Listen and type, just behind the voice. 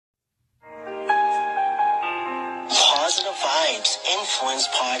Influence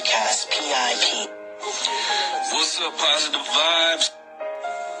Podcast, PIP. What's up, Positive Vibes?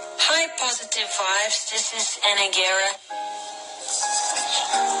 Hi, Positive Vibes. This is Anna Guerra.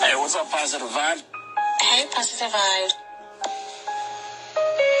 Hey, what's up, Positive Vibes? Hey, Positive Vibes.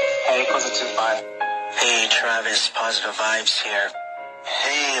 Hey, Positive Vibe. Hey, Travis, Positive Vibes here.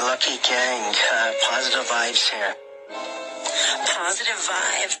 Hey, Lucky Gang, Positive Vibes here. Positive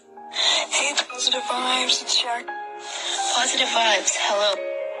Vibes. Hey, Positive Vibes. It's Shark. Positive Vibes. Hello.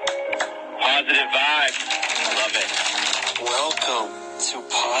 Positive Vibes. Love it. Welcome to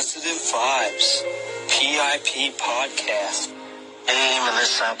Positive Vibes, PIP Podcast. Hey,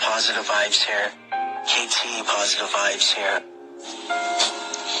 Melissa, Positive Vibes here. KT, Positive Vibes here.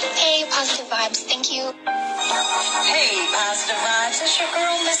 Hey, Positive Vibes. Thank you. Hey, Positive Vibes. It's your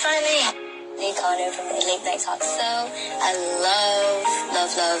girl, Miss Eileen. Lee Carter from the Late Night Talk Show. I love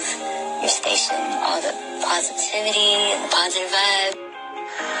your station. All the positivity and the positive vibe.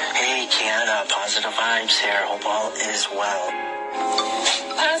 Hey, Kiana, Positive Vibes here. Hope all is well.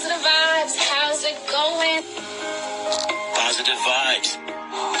 Positive Vibes. How's it going? Positive Vibes.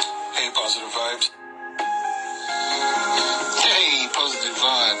 Hey, Positive Vibes. Hey, Positive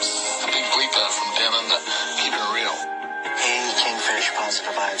Vibes. Big Bleepa from down under. Keep it real. Hey, Kingfish,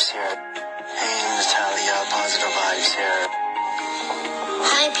 Positive Vibes here. Hey, Natalia, Positive Vibes here.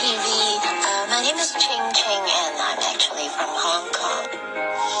 Hi, PV. My name is Ching Ching, and I'm actually from Hong Kong.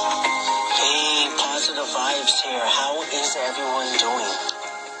 Hey, Positive Vibes here. How is everyone doing?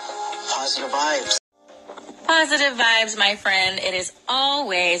 Positive Vibes. Positive Vibes, my friend. It is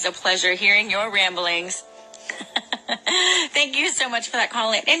always a pleasure hearing your ramblings. Thank you so much for that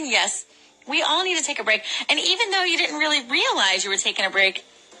call in. And yes, we all need to take a break. And even though you didn't really realize you were taking a break,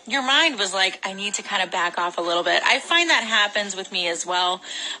 your mind was like, I need to kind of back off a little bit. I find that happens with me as well,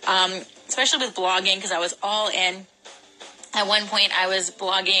 especially with blogging, because I was all in. At one point, I was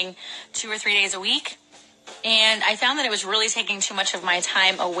blogging 2 or 3 days a week, and I found that it was really taking too much of my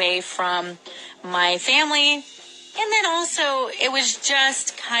time away from my family. And then also, it was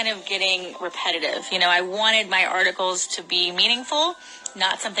just kind of getting repetitive. You know, I wanted my articles to be meaningful,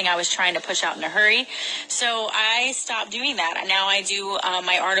 not something I was trying to push out in a hurry. So I stopped doing that. Now I do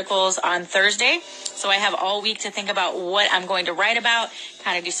my articles on Thursday. So I have all week to think about what I'm going to write about,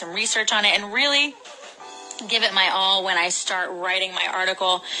 kind of do some research on it, and really give it my all when I start writing my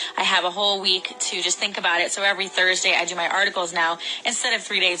article. I have a whole week to just think about it. So every Thursday I do my articles now instead of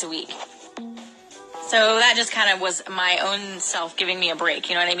 3 days a week. So that just kind of was my own self giving me a break.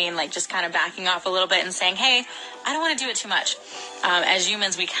 You know what I mean? Like just kind of backing off a little bit and saying, hey, I don't want to do it too much. As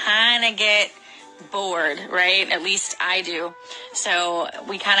humans, we kind of get bored, right? At least I do. So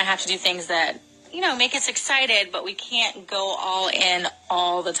we kind of have to do things that, you know, make us excited, but we can't go all in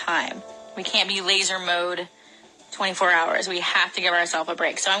all the time. We can't be laser mode 24 hours. We have to give ourselves a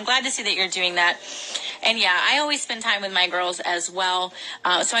break. So I'm glad to see that you're doing that. And yeah, I always spend time with my girls as well.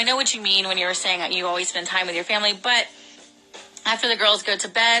 So I know what you mean when you were saying you always spend time with your family. But after the girls go to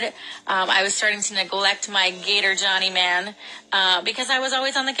bed, I was starting to neglect my Gator Johnny man because I was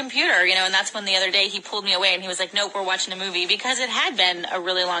always on the computer, you know, and that's when the other day he pulled me away and he was like, nope, we're watching a movie, because it had been a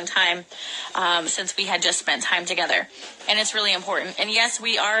really long time since we had just spent time together. And it's really important. And yes,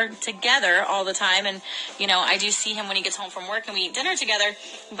 we are together all the time. And, you know, I do see him when he gets home from work and we eat dinner together.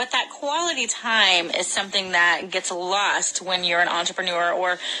 But that quality time is something that gets lost when you're an entrepreneur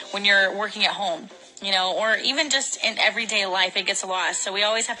or when you're working at home. You know, or even just in everyday life, it gets lost. So we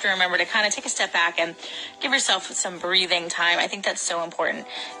always have to remember to kind of take a step back and give yourself some breathing time. I think that's so important.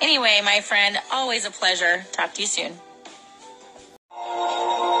 Anyway, my friend, always a pleasure. Talk to you soon.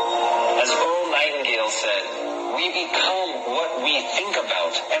 As Earl Nightingale said, we become what we think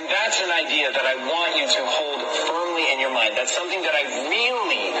about. And that's an idea that I want you to hold firmly in your mind. That's something that I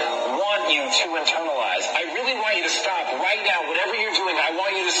really want you to internalize. I really want you to stop right now. Whatever you're doing, I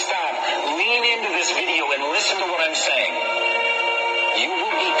want you to stop. Lean into this video and listen to what I'm saying. You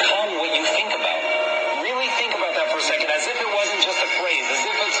will become what you think about. Really think about that for a second, as if it wasn't just a phrase, as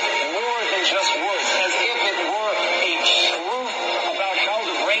if it's more than just words, as if it were a truth about how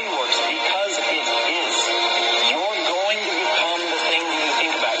the brain works, because it is. You're going to become the thing that you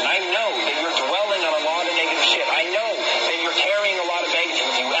think about. And I know that you're dwelling on a lot of negative shit. I know that you're carrying a lot of baggage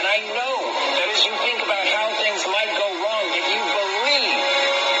with you. And I know that as you think about how things might go wrong, that you believe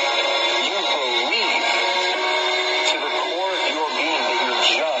to the core of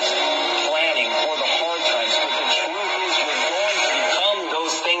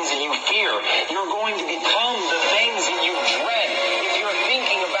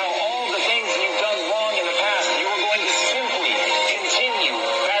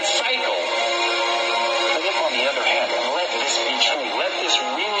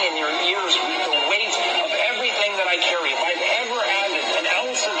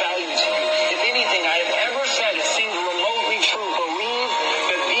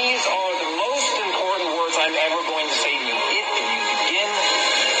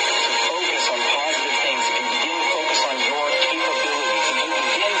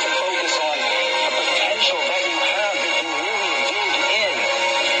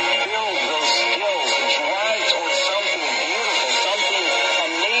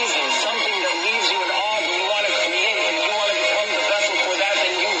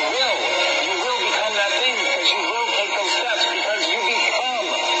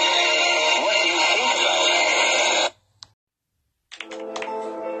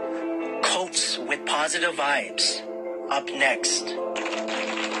Positive Vibes. Up next.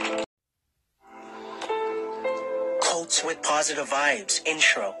 Quotes with Positive Vibes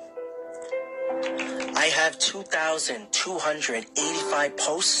intro. I have 2,285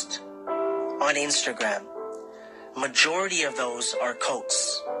 posts on Instagram. Majority of those are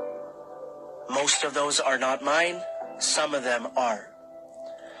quotes. Most of those are not mine. Some of them are.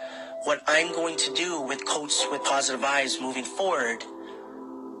 What I'm going to do with Quotes with Positive Vibes moving forward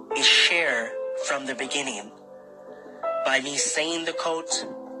is share from the beginning by me saying the quote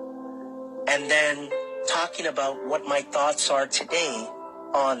and then talking about what my thoughts are today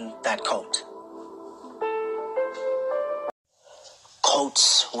on that quote.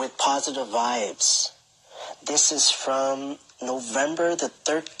 Quotes with Positive Vibes. This is from November the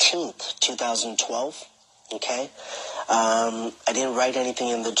 13th, 2012. Okay? I didn't write anything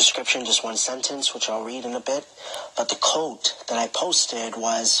in the description, just one sentence, which I'll read in a bit. But the quote that I posted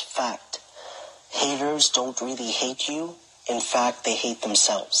was, fact. Haters don't really hate you. In fact, they hate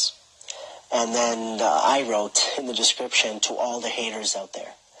themselves. And then I wrote in the description, to all the haters out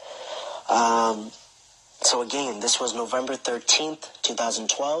there. So again, this was November 13th,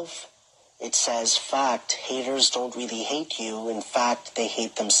 2012. It says, fact, haters don't really hate you. In fact, they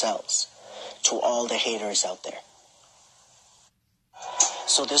hate themselves. To all the haters out there.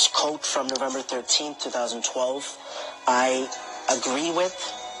 So this quote from November 13th, 2012, I agree with,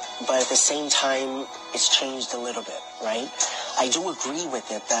 but at the same time, it's changed a little bit, right? I do agree with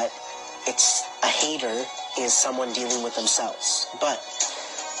it that it's a hater is someone dealing with themselves. But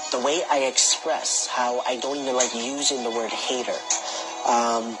the way I express how I don't even like using the word hater,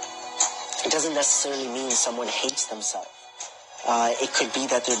 it doesn't necessarily mean someone hates themselves. It could be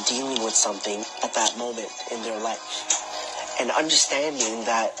that they're dealing with something at that moment in their life. And understanding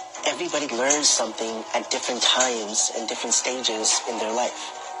that everybody learns something at different times and different stages in their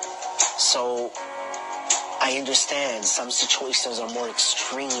life. So I understand some situations are more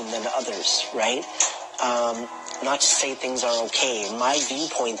extreme than others, right? Not to say things are okay. My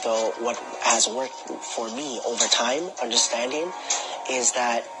viewpoint, though, what has worked for me over time, understanding, is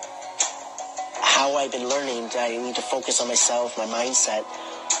that how I've been learning that I need to focus on myself, my mindset,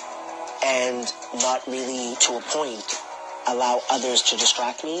 and not really, to a point, allow others to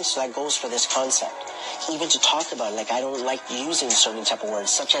distract me. So that goes for this concept. Even to talk about it, like I don't like using certain type of words,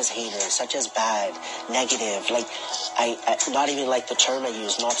 such as haters, such as bad, negative. Like I not even like the term I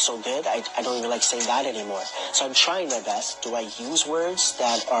use, not so good. I don't even like saying that anymore. So I'm trying my best. Do I use words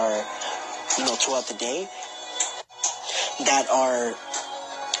that are, throughout the day, that are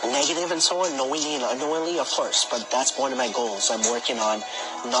negative and so on, knowingly and unknowingly, of course, but that's one of my goals. I'm working on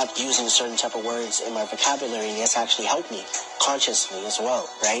not using certain type of words in my vocabulary. It's actually helped me consciously as well,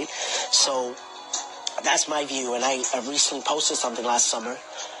 right? So that's my view, and I recently posted something last summer,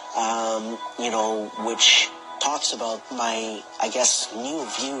 which talks about my, I guess, new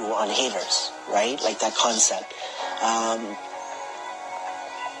view on haters, right? Like that concept. And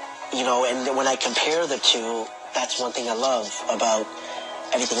when I compare the two, that's one thing I love about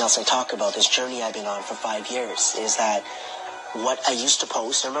everything else I talk about, this journey I've been on for 5 years, is that what I used to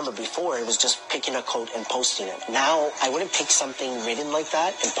post, I remember before, it was just picking a quote and posting it. Now, I wouldn't pick something written like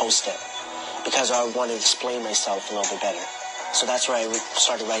that and post it, because I want to explain myself a little bit better. So that's where I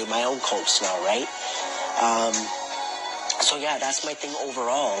started writing my own quotes now, right? So yeah, that's my thing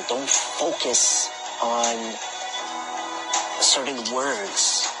overall. Don't focus on certain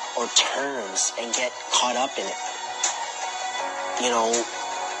words or terms and get caught up in it.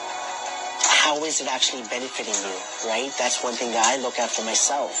 How is it actually benefiting you, right? That's one thing that I look at for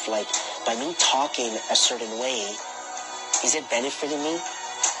myself. Like, by me talking a certain way, is it benefiting me,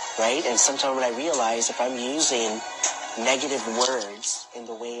 right? And sometimes when I realize if I'm using negative words in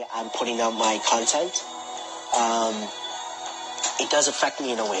the way I'm putting out my content, it does affect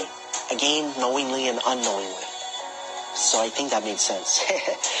me in a way. Again, knowingly and unknowingly. So I think that makes sense.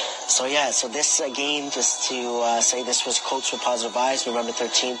 So this again, just to say this was Quotes with Positive Vibes, November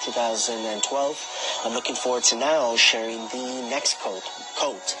 13th, 2012. I'm looking forward to now sharing the next quote,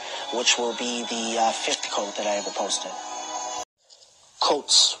 which will be the 5th quote that I ever posted.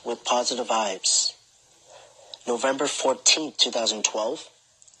 Quotes with Positive Vibes. November 14th, 2012.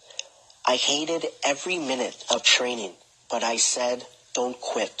 I hated every minute of training, but I said, don't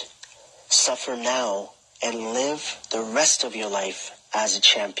quit. Suffer now and live the rest of your life as a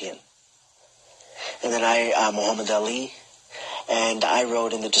champion. And then Muhammad Ali, and I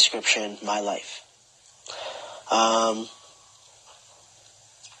wrote in the description, my life. And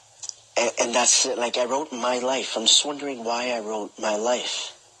that's it. Like, I wrote my life. I'm just wondering why I wrote my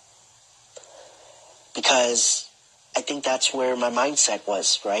life. Because I think that's where my mindset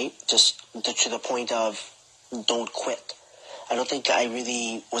was, right? Just to the point of don't quit. I don't think I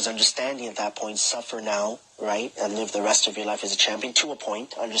really was understanding at that point, suffer now, right? And live the rest of your life as a champion to a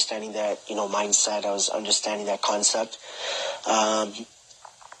point, understanding that, mindset. I was understanding that concept.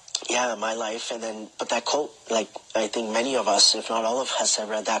 My life. And then, but that quote, like, I think many of us, if not all of us, have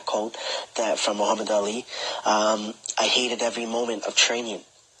read that quote that from Muhammad Ali. I hated every moment of training,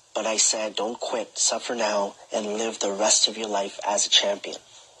 but I said, don't quit, suffer now, and live the rest of your life as a champion.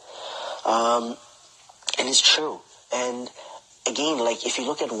 And it's true. And again, like, if you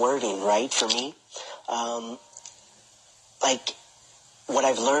look at wording, right, for me, like, what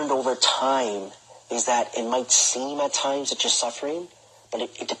I've learned over time is that it might seem at times that you're suffering, but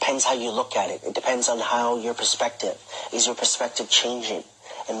it depends how you look at it. It depends on how your perspective. Is your perspective changing?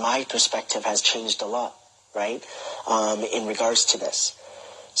 And my perspective has changed a lot, right, in regards to this.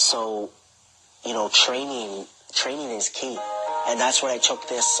 So, training is key. And that's what I took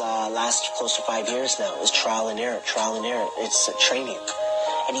this last close to 5 years now, is trial and error. It's training.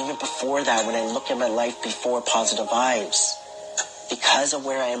 And even before that, when I look at my life before Positive Vibes, because of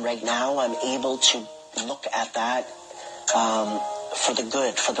where I am right now, I'm able to look at that for the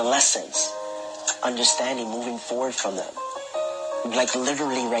good, for the lessons, understanding, moving forward from them. Like,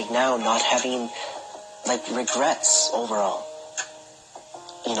 literally right now, not having, like, regrets overall.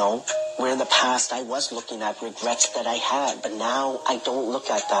 Where in the past I was looking at regrets that I had, but now I don't look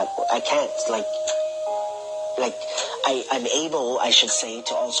at that. I can't, I'm able, I should say,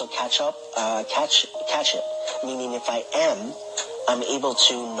 to also catch it. Meaning if I am, I'm able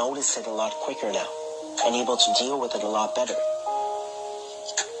to notice it a lot quicker now and able to deal with it a lot better.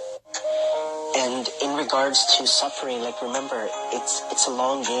 And in regards to suffering, like, remember, it's a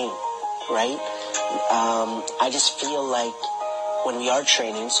long game, right? I just feel like when we are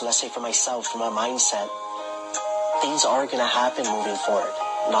training, so let's say for myself, for my mindset, things are going to happen moving forward.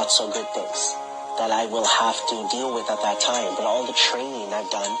 Not so good things that I will have to deal with at that time. But all the training I've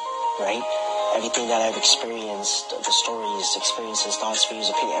done, right? Everything that I've experienced, the stories, experiences, thoughts, views,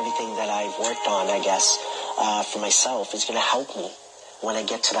 opinion, everything that I've worked on, I guess, for myself is going to help me when I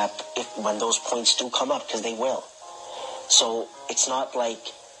get to that, when those points do come up, because they will. So it's not like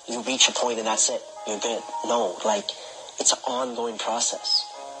you reach a point and that's it, you're good. No, like, it's an ongoing process.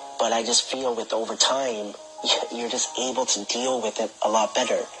 But I just feel with over time, you're just able to deal with it a lot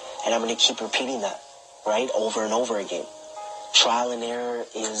better. And I'm going to keep repeating that, right, over and over again. Trial and error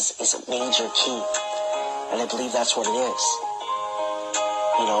is a major key. And I believe that's what it is.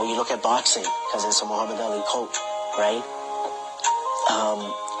 You look at boxing, because it's a Muhammad Ali quote, right?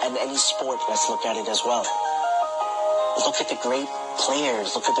 And any sport, let's look at it as well. Look at the great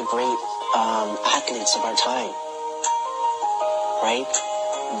players, look at the great athletes of our time, right?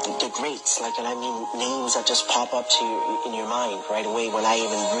 The greats, like, and I mean names that just pop up to you in your mind right away when I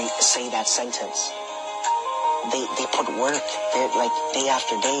even say that sentence. They put work, they're like day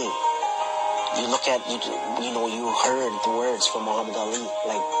after day. You look at, you heard the words from Muhammad Ali,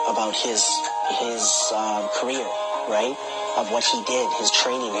 like, about his career, right? Of what he did, his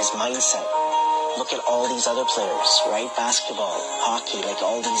training, his mindset. Look at all these other players, right? Basketball, hockey, like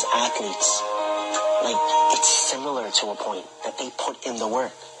all these athletes. Like, it's similar to a point that they put in the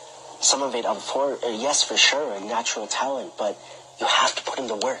work. Some of it, yes, for sure, a natural talent, but you have to put in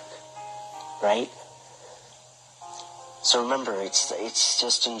the work, right? So remember, it's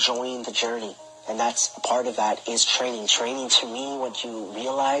just enjoying the journey. And that's a part of that is training. Training, to me, what you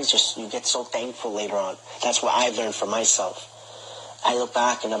realize, you get so thankful later on. That's what I've learned for myself. I look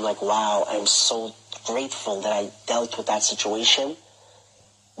back and I'm like, wow, I'm so grateful that I dealt with that situation,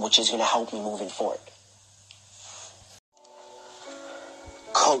 which is going to help me moving forward.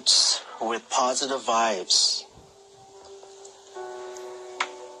 Quotes with Positive Vibes.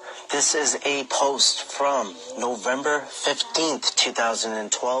 This is a post from November 15th,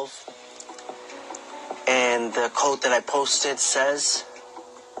 2012. And the quote that I posted says,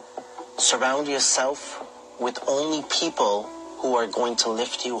 surround yourself with only people who are going to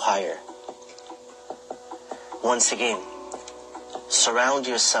lift you higher. Once again, surround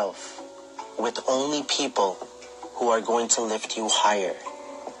yourself with only people who are going to lift you higher.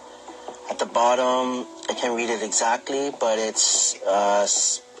 At the bottom, I can't read it exactly, but it's, I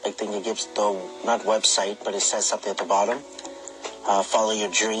think it gives the, not website, but it says something at the bottom. Follow your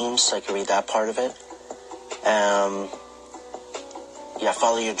dreams, I can read that part of it.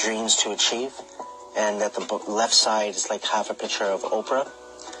 Follow your dreams to achieve. And at the left side is like half a picture of Oprah.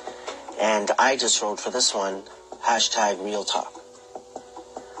 And I just wrote for this one, #Real Talk.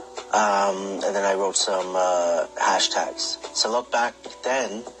 And then I wrote some hashtags. So look back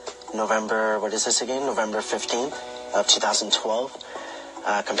then, November 15th, of 2012,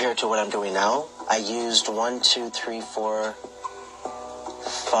 compared to what I'm doing now. I used 10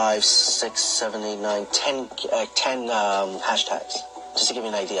 hashtags, just to give you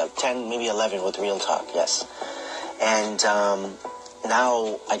an idea. 10, maybe 11 with Real Talk, yes. And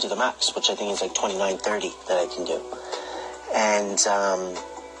now I do the max, which I think is like 29, 30 that I can do. And,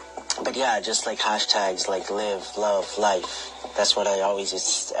 but yeah, just like hashtags like live, love, life. That's what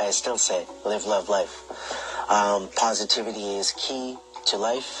I still say, live, love, life. Positivity is key to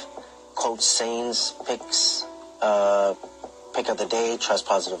life. Quotes, sayings, picks, pick of the day, trust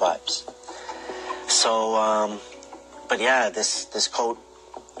positive vibes. So, but yeah, this quote,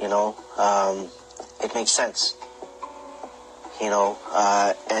 it makes sense.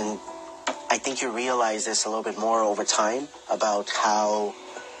 And I think you realize this a little bit more over time about how,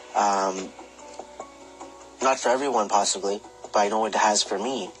 not for everyone possibly, but I know it has for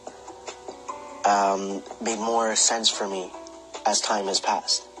me, made more sense for me as time has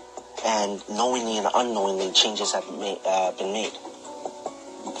passed. And knowingly and unknowingly, changes have been made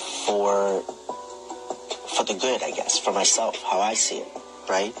for the good, I guess, for myself, how I see it,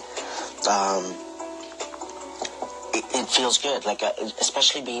 right? It feels good, like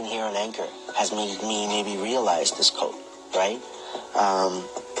especially being here on Anchor has made me maybe realize this quote, right?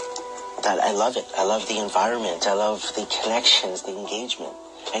 That I love it. I love the environment. I love the connections, the engagement,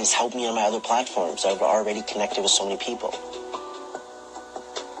 and it's helped me on my other platforms. I've already connected with so many people.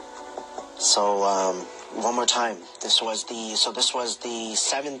 So one more time, this was the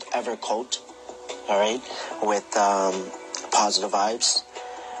 7th ever quote, all right, with positive vibes.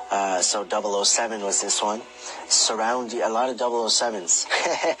 So 007 was this one. Surround you, a lot of 007s.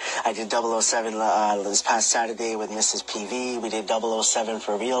 I did 007 this past Saturday with Mrs. PV. We did 007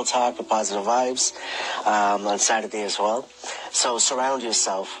 for Real Talk with Positive Vibes on Saturday as well. So surround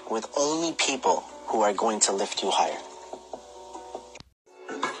yourself with only people who are going to lift you higher.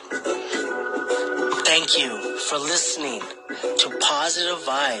 Thank you for listening to Positive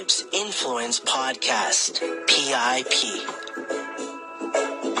Vibes Influence Podcast, PIP.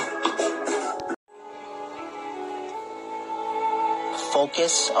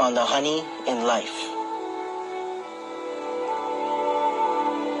 Focus on the honey in life.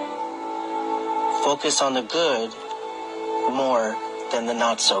 Focus on the good more than the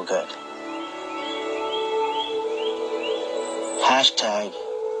not so good. Hashtag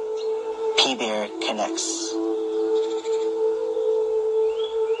PBear Connects.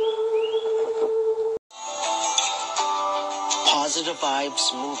 Positive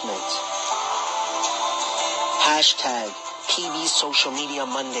Vibes Movement. Hashtag PV Social Media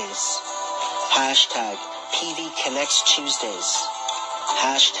Mondays. Hashtag PV Connects Tuesdays.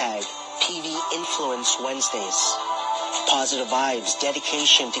 Hashtag PV Influence Wednesdays. Positive Vibes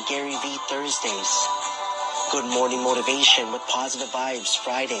Dedication to Gary V Thursdays. Good Morning Motivation with Positive Vibes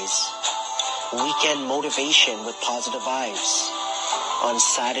Fridays. Weekend Motivation with Positive Vibes. On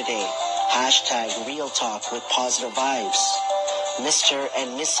Saturday, hashtag Real Talk with Positive Vibes. Mr.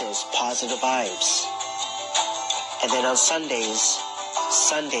 and Mrs. Positive Vibes. And then on Sundays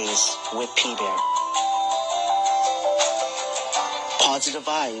with PBear. Positive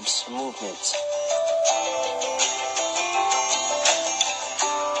Vibes Movement.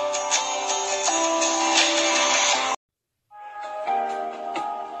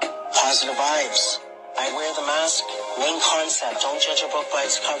 Positive Vibes. I wear the mask. Main concept, don't judge a book by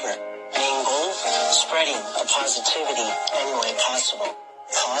its cover. Main goal, spreading a positivity any way possible.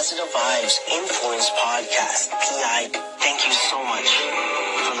 Positive Vibes Influence Podcast, PI. Thank you so much.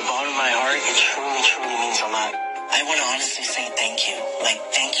 From the bottom of my heart, it truly, truly means a lot. I want to honestly say thank you.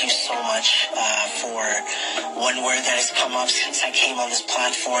 Thank you so much for one word that has come up since I came on this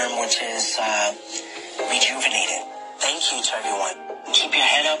platform, which is rejuvenated. Thank you to everyone. Keep your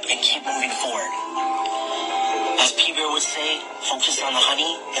head up and keep moving forward. As PBear would say, focus on the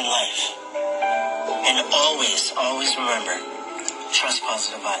honey in life. And always, always remember, trust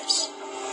positive vibes.